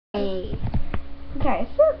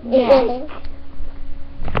Yeah.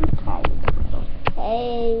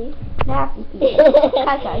 Hey. Nasty people.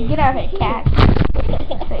 Kaka, get out of here, cat.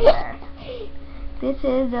 This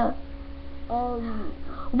is a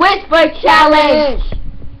whisper challenge.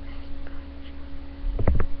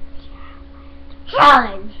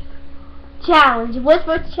 Challenge.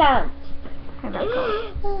 Whisper challenge.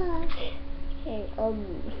 Okay,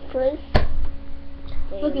 first.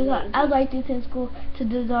 Look at that. I like this in school to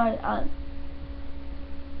design on.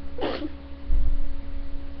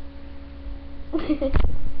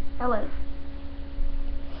 Hello.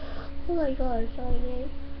 Oh my god, sorry.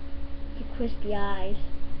 The crispy eyes.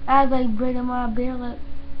 I was like braiding my bare lip.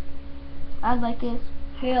 I was like this.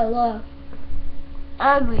 Hey, look.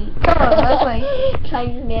 Ugly. Come on, let's play.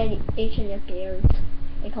 Chinese man Asian their beards.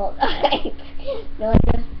 They call it eyes. No,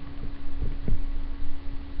 just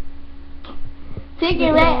take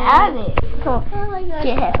it right out of it. Come on. oh my god.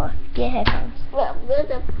 Get headphones. Get headphones. Well, where's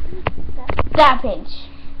the Stop pinch.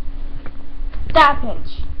 Stop pinch.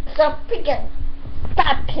 stop picking?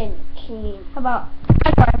 Stop pinching. How about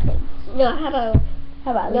I pinch? No, how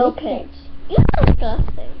about no lip pinch? You're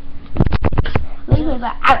disgusting. Leave it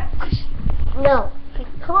like out. No.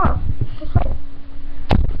 Come on. Let's play.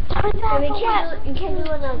 And you can't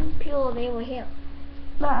do it on people they were here.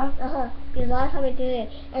 Nuh-uh. Because last time I did it,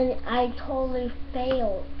 and I totally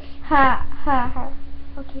failed. Ha ha ha.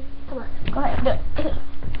 Okay. Come on. Go ahead. Do it.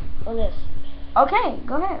 On this. Okay,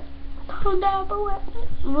 go ahead. Calm down, but what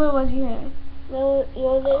was you hearing? No, you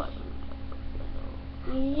know this?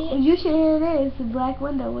 Yeah. You should hear this. The black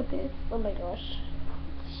window with this. Oh my gosh.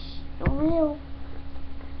 Real.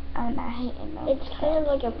 I'm not hating though. It's kind of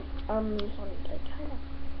like a, something, like kind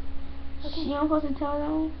of. Okay. You don't supposed to tell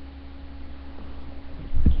them?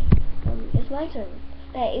 It's my turn.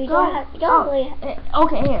 Hey, you Go don't ahead. have, you don't really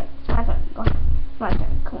Okay, here. It's my turn. Go ahead. It's my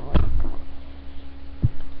turn. Come on. Come on.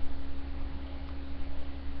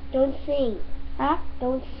 don't sing. Huh?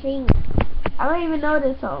 Don't sing. I don't even know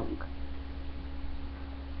this song.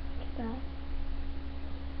 Stop.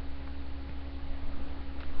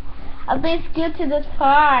 I've been skilled to this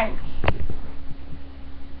part.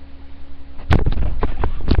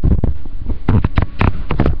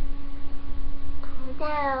 Put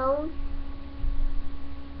down.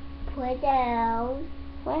 Put down.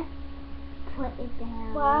 What? Put it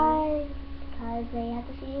down. Why? Because they have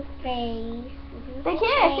to see your face. They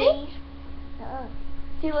can't, see? Uh-uh.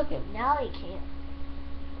 See, look at Now you can't.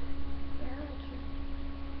 Now you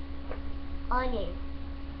can't. Onion.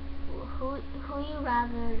 Who you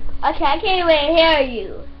rather? Okay, I can't even hear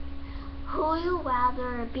you. Who you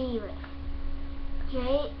rather be with?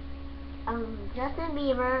 Justin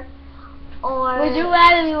Bieber, or Would you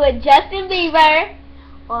rather be with Justin Bieber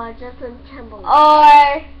or Justin Timberlake?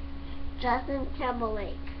 or Justin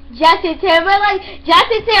Timberlake. Justin Timberlake?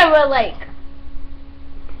 Justin Timberlake.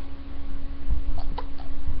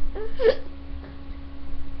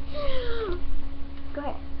 Go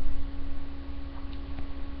ahead.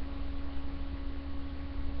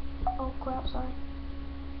 Oh crap, sorry.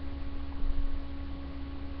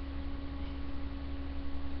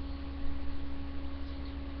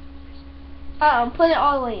 Put it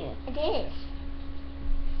all the way in. It is.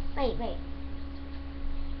 Wait.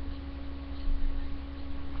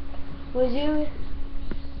 Would you?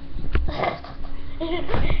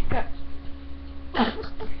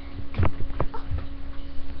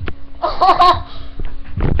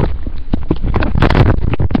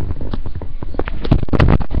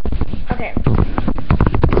 Okay.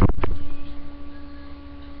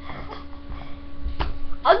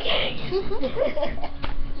 Okay.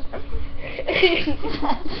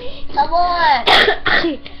 Come on.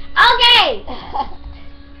 Okay.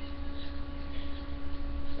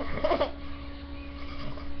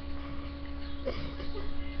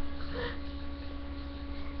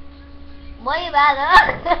 What you rather?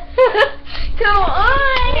 Come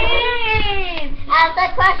on. Ask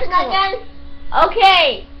that question again.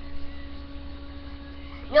 Okay.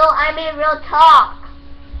 No, I mean real talk.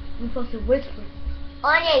 We're supposed to whisper.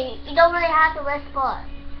 Anya, you don't really have to whisper.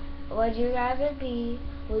 Would you rather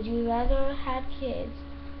have kids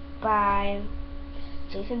by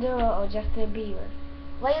Jason Derulo or Justin Bieber?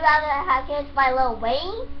 Would you rather have kids by Lil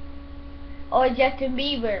Wayne? Or Justin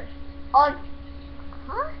Bieber? Or,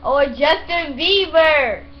 huh? Or Justin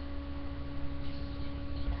Bieber?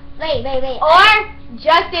 Wait. Or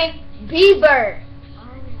Justin Bieber?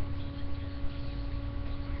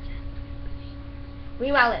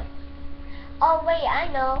 Read my list. Oh wait, I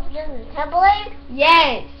know. Justin Timberlake?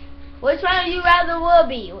 Yes. Which one would you rather will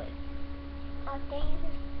be with? Oh, dang it.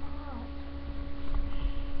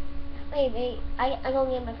 Wait. I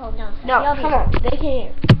gonna get my phone down. No, come on. They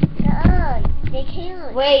can't. They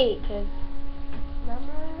can't. Wait, cause.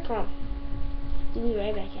 Remember? Come on. You'll be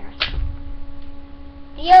right back, guys.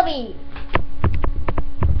 Yobi!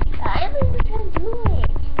 I don't even want to do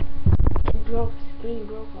it. It broke. The screen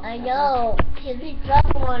broke off. I know. Because we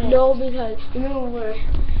dropped on it. No, because remember where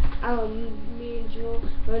me and Jewel,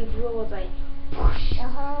 when Jewel was like,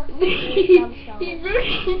 Uh-huh. he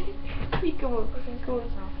come on.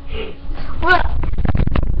 What?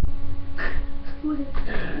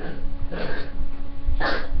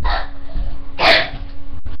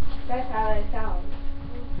 That's how it sounds.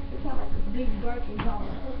 It sounds like a big barking dog.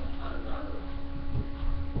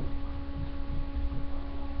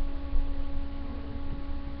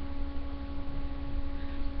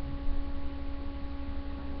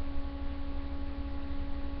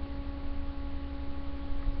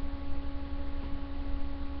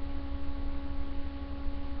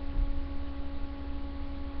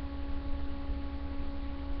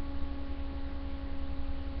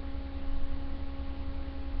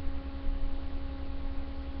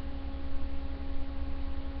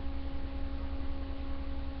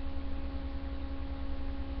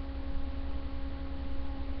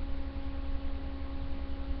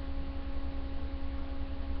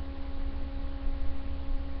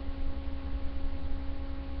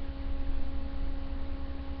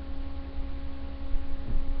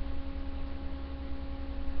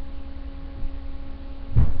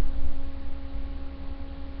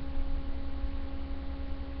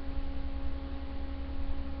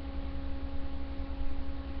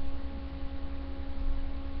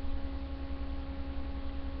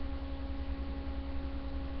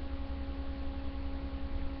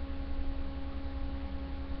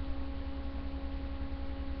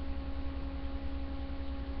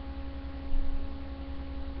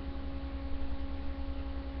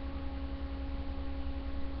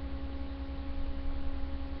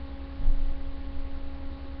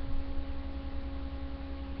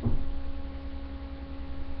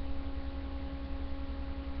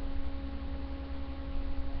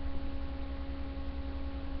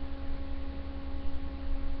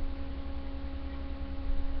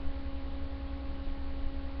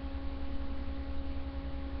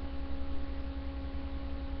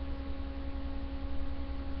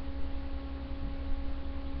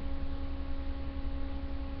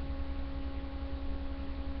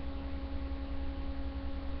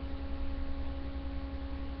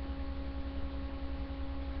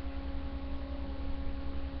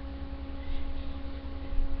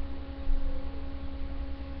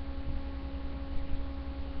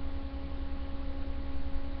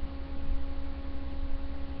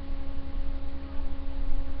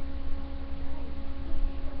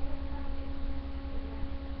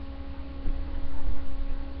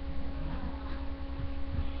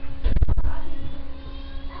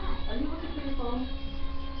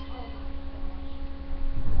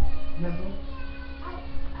 Remember?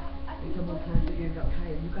 You come up trying to figure it out.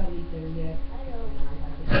 You gotta eat there yet.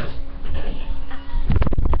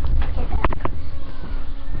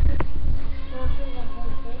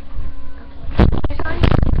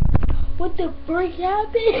 What the frick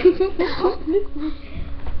happened?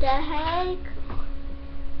 The heck?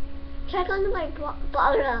 Check on my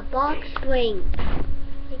box spring.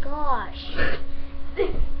 My gosh.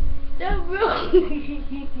 That broke.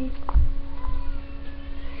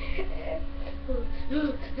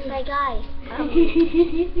 My guys.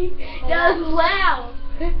 That was loud.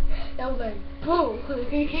 That was like boom. My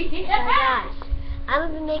gosh. I'm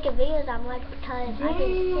gonna make a video that much because I've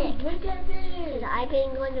been sick. Look at this. Because I've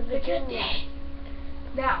been going to Virginia.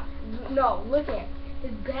 Now, no, look at it.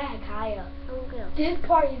 It's bad, Kaya. I'm good. This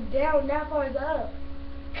part is down, that part is up.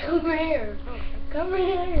 Come here. Oh. Come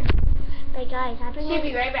here. But guys, I've been She'll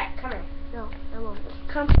be right back. Come here. No, I won't.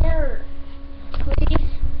 Come here. Please.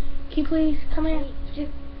 Can you please come here? Please.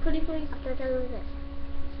 Just pretty please. After done with this.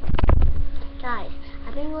 Guys,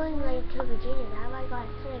 I've been going like to Virginia. Now I got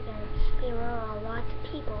sick and there were a lot of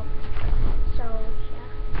people. So yeah.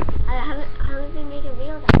 I haven't been making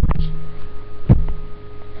videos that much.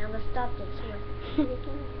 And I'm gonna stop this here.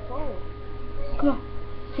 Come on.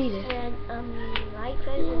 See this. And like,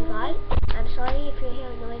 friends, and guys, I'm sorry if you hear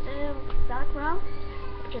noise in the background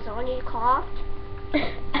because I only coughed. We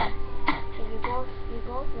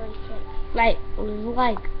both really sick. Like.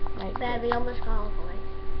 But we almost got all the way.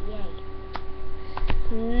 Yay.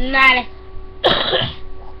 Nice.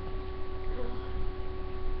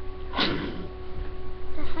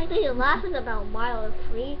 The heck are you laughing about, Milo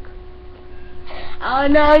freak? Oh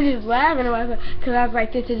no, I was just laughing because I was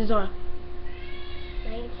like, this is on.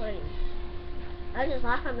 9:20. I just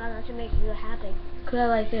laughed at that to make you happy. Cause I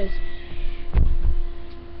like this.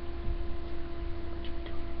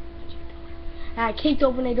 And I kicked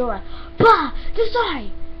open the door. Bah!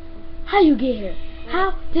 Decide! How you get here?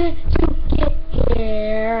 How did you get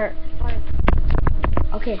here? Fine.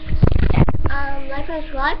 Okay. Like,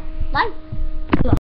 subscribe, like.